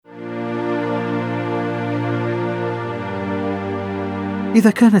إذا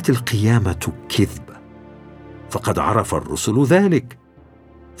كانت القيامة كذب فقد عرف الرسل ذلك،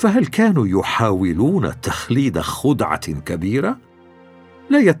 فهل كانوا يحاولون تخليد خدعة كبيرة؟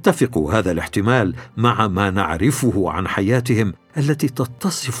 لا يتفق هذا الاحتمال مع ما نعرفه عن حياتهم التي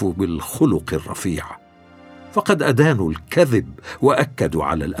تتصف بالخلق الرفيع، فقد أدانوا الكذب وأكدوا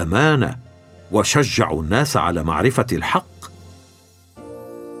على الأمانة وشجعوا الناس على معرفة الحق.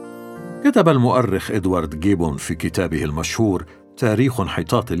 كتب المؤرخ إدوارد جيبون في كتابه المشهور تاريخ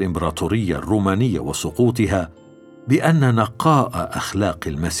انحطاط الإمبراطورية الرومانية وسقوطها بأن نقاء أخلاق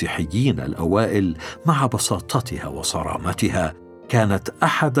المسيحيين الأوائل مع بساطتها وصرامتها كانت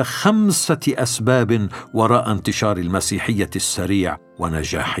أحد 5 أسباب وراء انتشار المسيحية السريع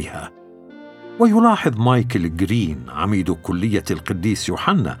ونجاحها. ويلاحظ مايكل جرين عميد كلية القديس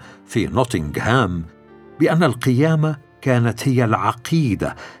يوحنا في نوتنغهام بأن القيامة كانت هي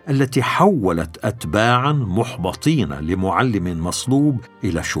العقيدة التي حولت أتباعاً محبطين لمعلم مصلوب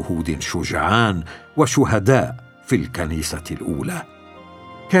إلى شهود شجعان وشهداء في الكنيسة الأولى.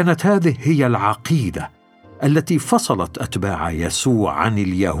 كانت هذه هي العقيدة التي فصلت أتباع يسوع عن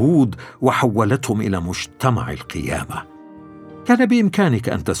اليهود وحولتهم إلى مجتمع القيامة. كان بإمكانك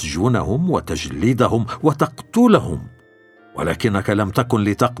أن تسجنهم وتجلدهم وتقتلهم، ولكنك لم تكن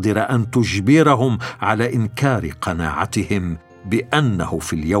لتقدر أن تجبرهم على إنكار قناعتهم بأنه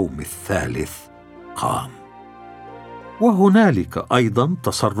في اليوم الثالث قام. وهنالك أيضا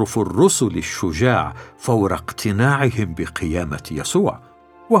تصرف الرسل الشجاع فور اقتناعهم بقيامة يسوع،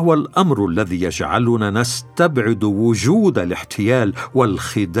 وهو الأمر الذي يجعلنا نستبعد وجود الاحتيال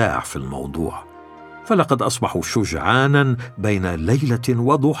والخداع في الموضوع، فلقد أصبحوا شجعانا بين ليلة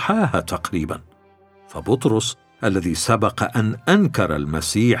وضحاها تقريبا. فبطرس الذي سبق أن أنكر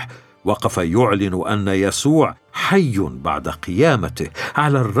المسيح وقف يعلن أن يسوع حي بعد قيامته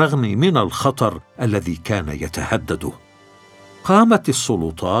على الرغم من الخطر الذي كان يتهدده. قامت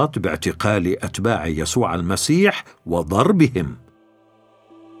السلطات باعتقال أتباع يسوع المسيح وضربهم،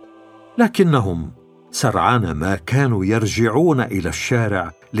 لكنهم سرعان ما كانوا يرجعون إلى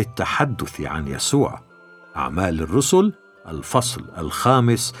الشارع للتحدث عن يسوع. أعمال الرسل الفصل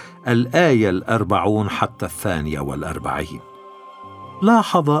 5 الآية 40 حتى 42.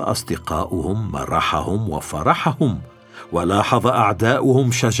 لاحظ أصدقاؤهم مرحهم وفرحهم، ولاحظ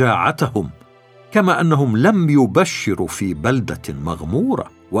أعداؤهم شجاعتهم، كما أنهم لم يبشروا في بلدة مغمورة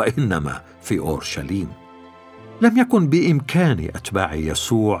وإنما في أورشليم. لم يكن بإمكان أتباع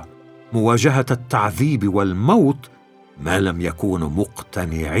يسوع مواجهة التعذيب والموت ما لم يكونوا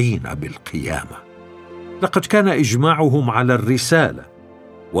مقتنعين بالقيامة. لقد كان إجماعهم على الرسالة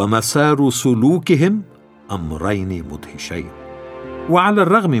ومسار سلوكهم أمرين مدهشين. وعلى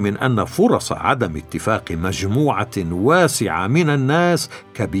الرغم من أن فرص عدم اتفاق مجموعة واسعة من الناس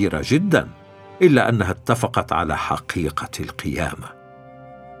كبيرة جدا، إلا أنها اتفقت على حقيقة القيامة.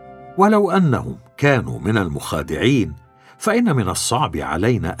 ولو أنهم كانوا من المخادعين، فإن من الصعب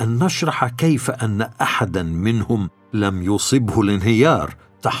علينا أن نشرح كيف أن أحدا منهم لم يصبه الانهيار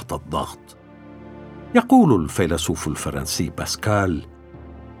تحت الضغط. يقول الفيلسوف الفرنسي باسكال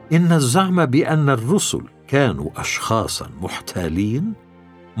إن الزعم بأن الرسل كانوا أشخاصا محتالين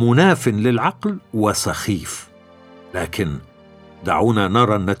مناف للعقل وسخيف، لكن دعونا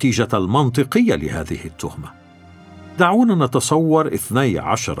نرى النتيجة المنطقية لهذه التهمة. دعونا نتصور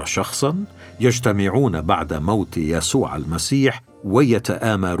 12 شخصا يجتمعون بعد موت يسوع المسيح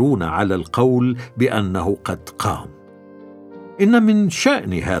ويتآمرون على القول بأنه قد قام. إن من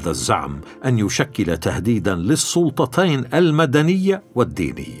شأن هذا الزعم أن يشكل تهديدا للسلطتين المدنية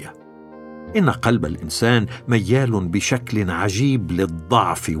والدينية. إن قلب الإنسان ميال بشكل عجيب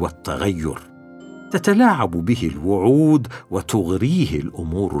للضعف والتغير، تتلاعب به الوعود وتغريه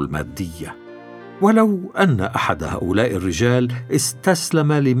الأمور المادية. ولو أن أحد هؤلاء الرجال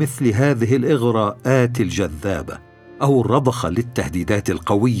استسلم لمثل هذه الإغراءات الجذابة أو رضخ للتهديدات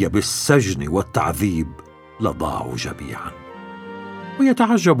القوية بالسجن والتعذيب لضاعوا جميعا.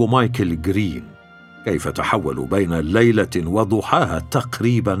 ويتعجب مايكل جرين كيف تحولوا بين ليلة وضحاها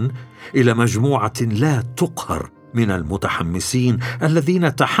تقريبا إلى مجموعة لا تقهر من المتحمسين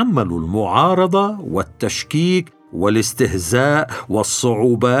الذين تحملوا المعارضة والتشكيك والاستهزاء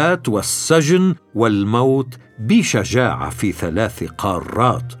والصعوبات والسجن والموت بشجاعة في 3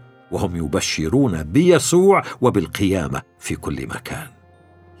 قارات، وهم يبشرون بيسوع وبالقيامة في كل مكان.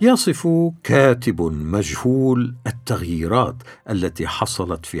 يصف كاتب مجهول التغييرات التي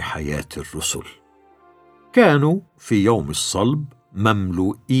حصلت في حياة الرسل. كانوا في يوم الصلب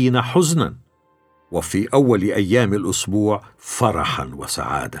مملوئين حزنا، وفي أول أيام الأسبوع فرحا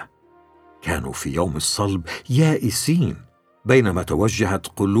وسعادة. كانوا في يوم الصلب يائسين، بينما توجهت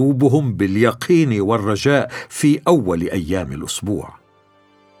قلوبهم باليقين والرجاء في أول أيام الأسبوع.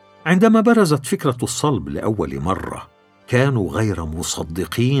 عندما برزت فكرة الصلب لأول مرة كانوا غير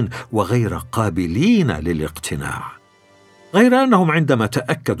مصدقين وغير قابلين للاقتناع، غير أنهم عندما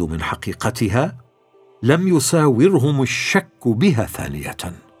تأكدوا من حقيقتها لم يساورهم الشك بها ثانية.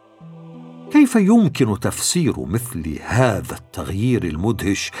 كيف يمكن تفسير مثل هذا التغيير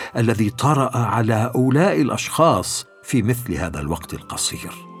المدهش الذي طرأ على هؤلاء الأشخاص في مثل هذا الوقت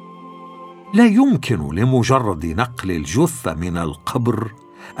القصير؟ لا يمكن لمجرد نقل الجثة من القبر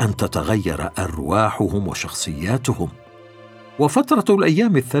أن تتغير أرواحهم وشخصياتهم، وفترة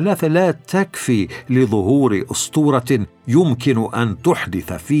الأيام الثلاثة لا تكفي لظهور أسطورة يمكن أن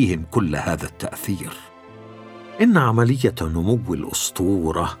تحدث فيهم كل هذا التأثير. إن عملية نمو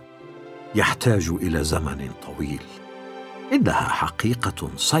الأسطورة يحتاج إلى زمن طويل. إنها حقيقة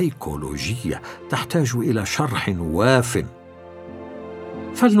سيكولوجية تحتاج إلى شرح واف.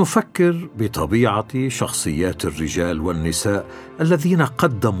 فلنفكر بطبيعة شخصيات الرجال والنساء الذين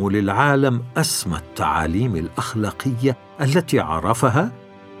قدموا للعالم أسمى التعاليم الأخلاقية التي عرفها،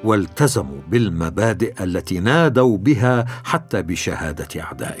 والتزموا بالمبادئ التي نادوا بها حتى بشهادة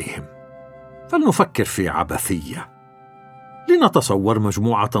أعدائهم. فلنفكر في عبثية. لنتصور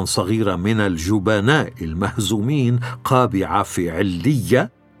مجموعة صغيرة من الجبناء المهزومين قابعة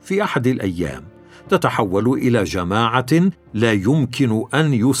فعلية في أحد الأيام تتحول إلى جماعة لا يمكن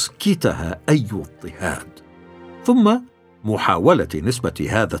أن يسكتها أي اضطهاد، ثم محاولة نسبة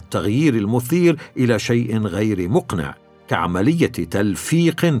هذا التغيير المثير إلى شيء غير مقنع كعملية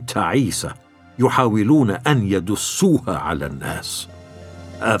تلفيق تعيسة يحاولون أن يدسوها على الناس.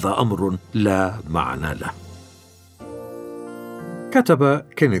 هذا أمر لا معنى له. كتب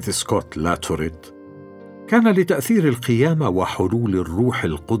كينيث سكوت لاتوريت: كان لتأثير القيامة وحلول الروح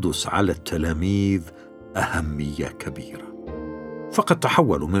القدس على التلاميذ أهمية كبيرة، فقد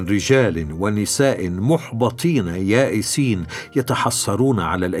تحولوا من رجال ونساء محبطين يائسين يتحسرون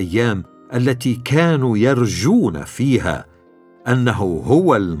على الأيام التي كانوا يرجون فيها أنه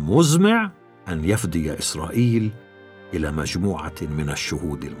هو المزمع أن يفدي إسرائيل إلى مجموعة من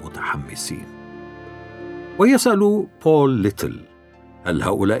الشهود المتحمسين. ويسأل بول ليتل: هل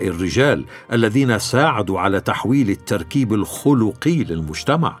هؤلاء الرجال الذين ساعدوا على تحويل التركيب الخلقي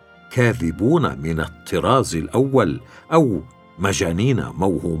للمجتمع كاذبون من الطراز الأول أو مجانين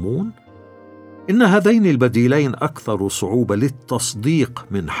موهومون؟ إن هذين البديلين أكثر صعوبة للتصديق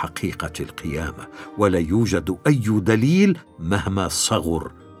من حقيقة القيامة، ولا يوجد أي دليل مهما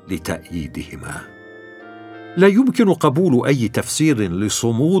صغر لتأييدهما. لا يمكن قبول أي تفسير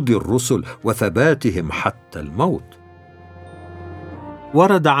لصمود الرسل وثباتهم حتى الموت.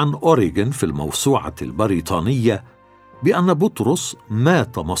 ورد عن أوريغون في الموسوعة البريطانية بأن بطرس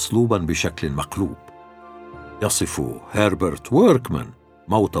مات مصلوبا بشكل مقلوب. يصف هربرت ووركمان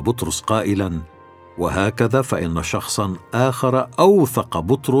موت بطرس قائلا: وهكذا فإن شخصا آخر أوثق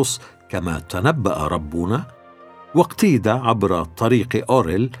بطرس كما تنبأ ربنا، واقتيد عبر طريق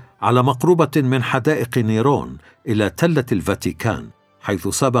أوريل على مقربة من حدائق نيرون إلى تلة الفاتيكان، حيث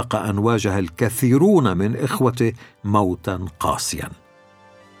سبق أن واجه الكثيرون من إخوته موتا قاسيا،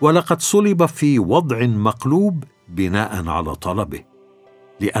 ولقد صلب في وضع مقلوب بناء على طلبه،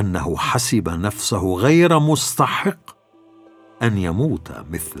 لأنه حسب نفسه غير مستحق أن يموت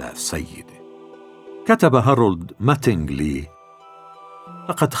مثل سيده. كتب هارولد ماتينغلي: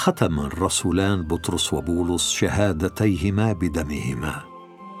 لقد ختم الرسولان بطرس وبولس شهادتيهما بدمهما.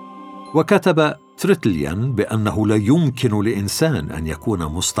 وكتب تريتليان بأنه لا يمكن لإنسان أن يكون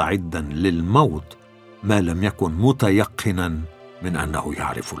مستعدا للموت ما لم يكن متيقنا من أنه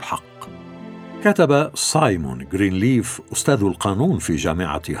يعرف الحق. كتب سايمون جرينليف أستاذ القانون في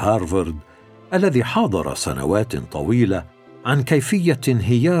جامعة هارفارد الذي حاضر سنوات طويلة عن كيفية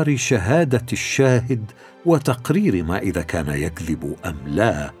انهيار شهادة الشاهد وتقرير ما إذا كان يكذب أم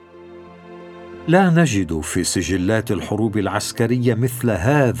لا. لا نجد في سجلات الحروب العسكرية مثل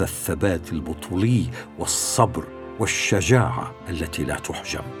هذا الثبات البطولي والصبر والشجاعة التي لا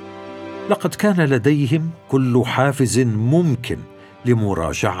تحجم. لقد كان لديهم كل حافز ممكن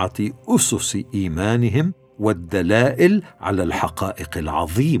لمراجعة أسس إيمانهم والدلائل على الحقائق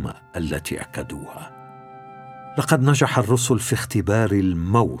العظيمة التي أكدوها. لقد نجح الرسل في اختبار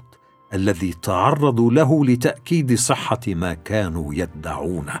الموت الذي تعرضوا له لتأكيد صحة ما كانوا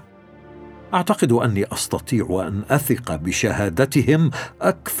يدعونه. أعتقد أني أستطيع أن أثق بشهادتهم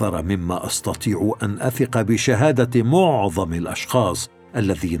أكثر مما أستطيع أن أثق بشهادة معظم الأشخاص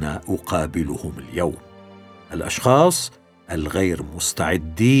الذين أقابلهم اليوم، الأشخاص الغير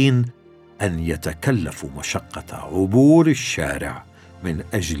مستعدين أن يتكلفوا مشقة عبور الشارع من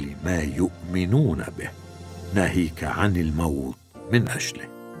أجل ما يؤمنون به، ناهيك عن الموت من أجله.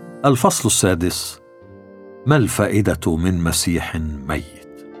 الفصل 6: ما الفائدة من مسيح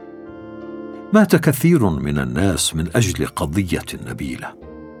ميت؟ مات كثير من الناس من أجل قضية نبيلة.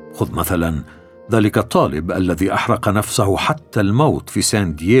 خذ مثلا ذلك الطالب الذي أحرق نفسه حتى الموت في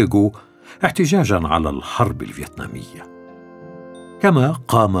سان دييغو احتجاجا على الحرب الفيتنامية. كما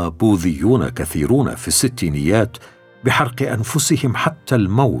قام بوذيون كثيرون في الستينيات بحرق أنفسهم حتى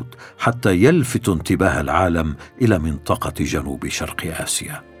الموت حتى يلفتوا انتباه العالم إلى منطقة جنوب شرق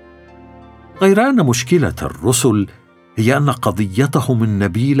آسيا. غير أن مشكلة الرسل هي أن قضيتهم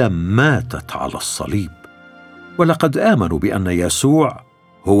النبيلة ماتت على الصليب، ولقد آمنوا بأن يسوع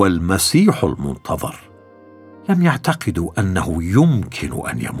هو المسيح المنتظر. لم يعتقدوا أنه يمكن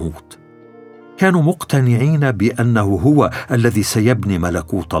أن يموت. كانوا مقتنعين بأنه هو الذي سيبني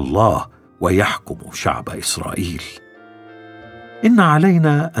ملكوت الله ويحكم شعب إسرائيل. إن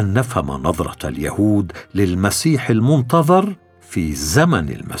علينا أن نفهم نظرة اليهود للمسيح المنتظر في زمن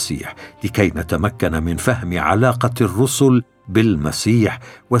المسيح لكي نتمكن من فهم علاقة الرسل بالمسيح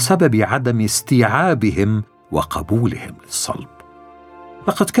وسبب عدم استيعابهم وقبولهم للصلب.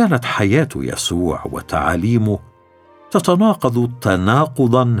 لقد كانت حياة يسوع وتعاليمه تتناقض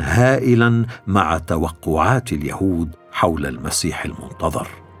تناقضا هائلا مع توقعات اليهود حول المسيح المنتظر.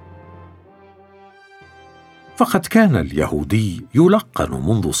 فقد كان اليهودي يلقن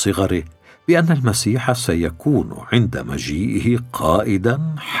منذ صغره بأن المسيح سيكون عند مجيئه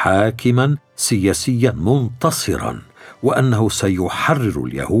قائدا حاكما سياسيا منتصرا، وأنه سيحرر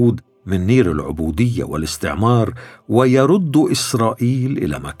اليهود من نير العبودية والاستعمار ويرد إسرائيل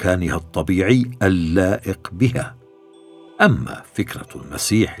إلى مكانها الطبيعي اللائق بها. أما فكرة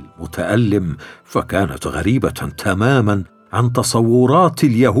المسيح المتألم فكانت غريبة تماما عن تصورات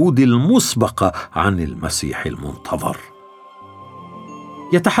اليهود المسبقة عن المسيح المنتظر.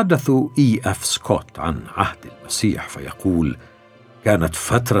 يتحدث إف سكوت عن عهد المسيح فيقول: كانت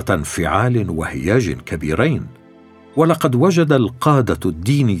فترة انفعال وهياج كبيرين، ولقد وجد القادة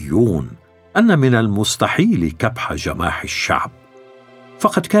الدينيون أن من المستحيل كبح جماح الشعب،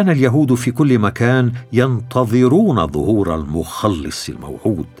 فقد كان اليهود في كل مكان ينتظرون ظهور المخلص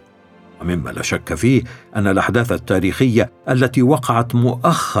الموعود. ومما لا شك فيه أن الأحداث التاريخية التي وقعت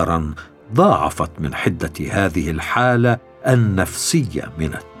مؤخرا ضاعفت من حدة هذه الحالة النفسية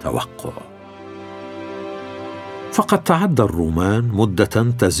من التوقع. فقد تعدى الرومان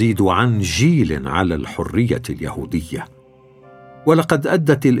مدة تزيد عن جيل على الحرية اليهودية، ولقد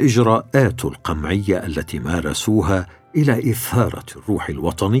أدت الإجراءات القمعية التي مارسوها إلى إثارة الروح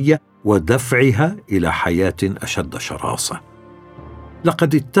الوطنية ودفعها إلى حياة أشد شراسة.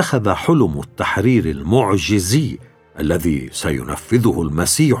 لقد اتخذ حلم التحرير المعجزي الذي سينفذه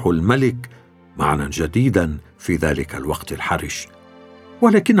المسيح الملك معنى جديدا في ذلك الوقت الحرج،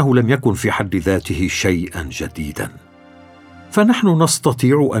 ولكنه لم يكن في حد ذاته شيئا جديدا. فنحن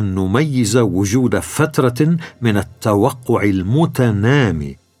نستطيع أن نميز وجود فترة من التوقع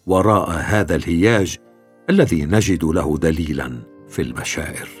المتنامي وراء هذا الهياج الذي نجد له دليلا في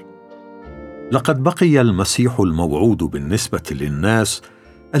البشائر. لقد بقي المسيح الموعود بالنسبة للناس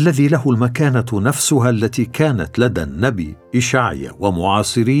الذي له المكانة نفسها التي كانت لدى النبي إشعيا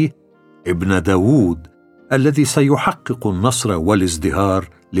ومعاصريه، ابن داود الذي سيحقق النصر والازدهار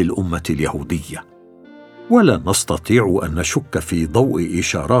للأمة اليهودية. ولا نستطيع أن نشك في ضوء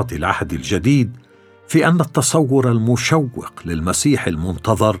إشارات العهد الجديد في أن التصور المشوق للمسيح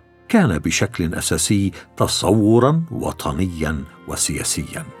المنتظر كان بشكل أساسي تصورا وطنيا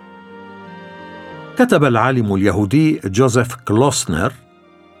وسياسيا. كتب العالم اليهودي جوزيف كلوسنر: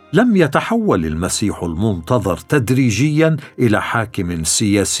 لم يتحول المسيح المنتظر تدريجيا إلى حاكم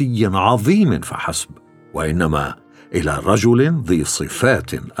سياسي عظيم فحسب، وإنما إلى رجل ذي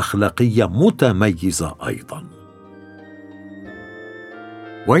صفات أخلاقية متميزة أيضا.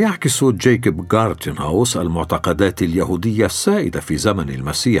 ويعكس جاكوب غارتنهاوس المعتقدات اليهودية السائدة في زمن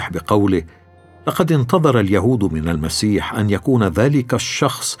المسيح بقوله: لقد انتظر اليهود من المسيح أن يكون ذلك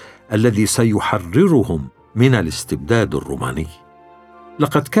الشخص الذي سيحررهم من الاستبداد الروماني.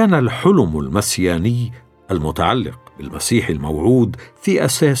 لقد كان الحلم المسياني المتعلق بالمسيح الموعود في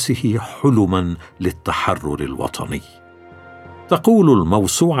أساسه حلما للتحرر الوطني. تقول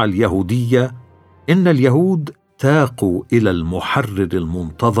الموسوعة اليهودية إن اليهود تاقوا إلى المحرر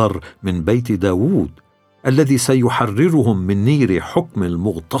المنتظر من بيت داود الذي سيحررهم من نير حكم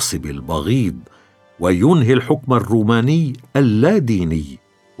المغتصب البغيض وينهي الحكم الروماني اللاديني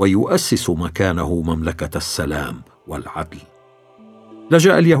ويؤسس مكانه مملكة السلام والعدل.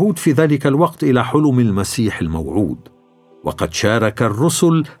 لجأ اليهود في ذلك الوقت إلى حلم المسيح الموعود، وقد شارك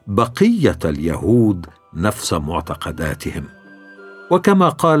الرسل بقية اليهود نفس معتقداتهم. وكما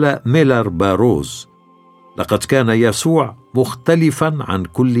قال ميلر باروز: لقد كان يسوع مختلفا عن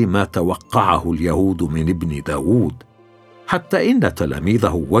كل ما توقعه اليهود من ابن داود، حتى إن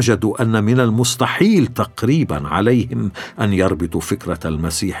تلاميذه وجدوا أن من المستحيل تقريبا عليهم أن يربطوا فكرة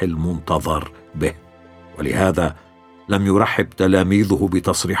المسيح المنتظر به، ولهذا لم يرحب تلاميذه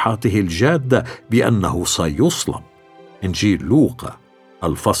بتصريحاته الجادة بأنه سيصلب. إنجيل لوقا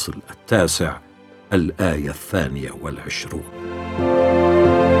الفصل 9 الآية 22.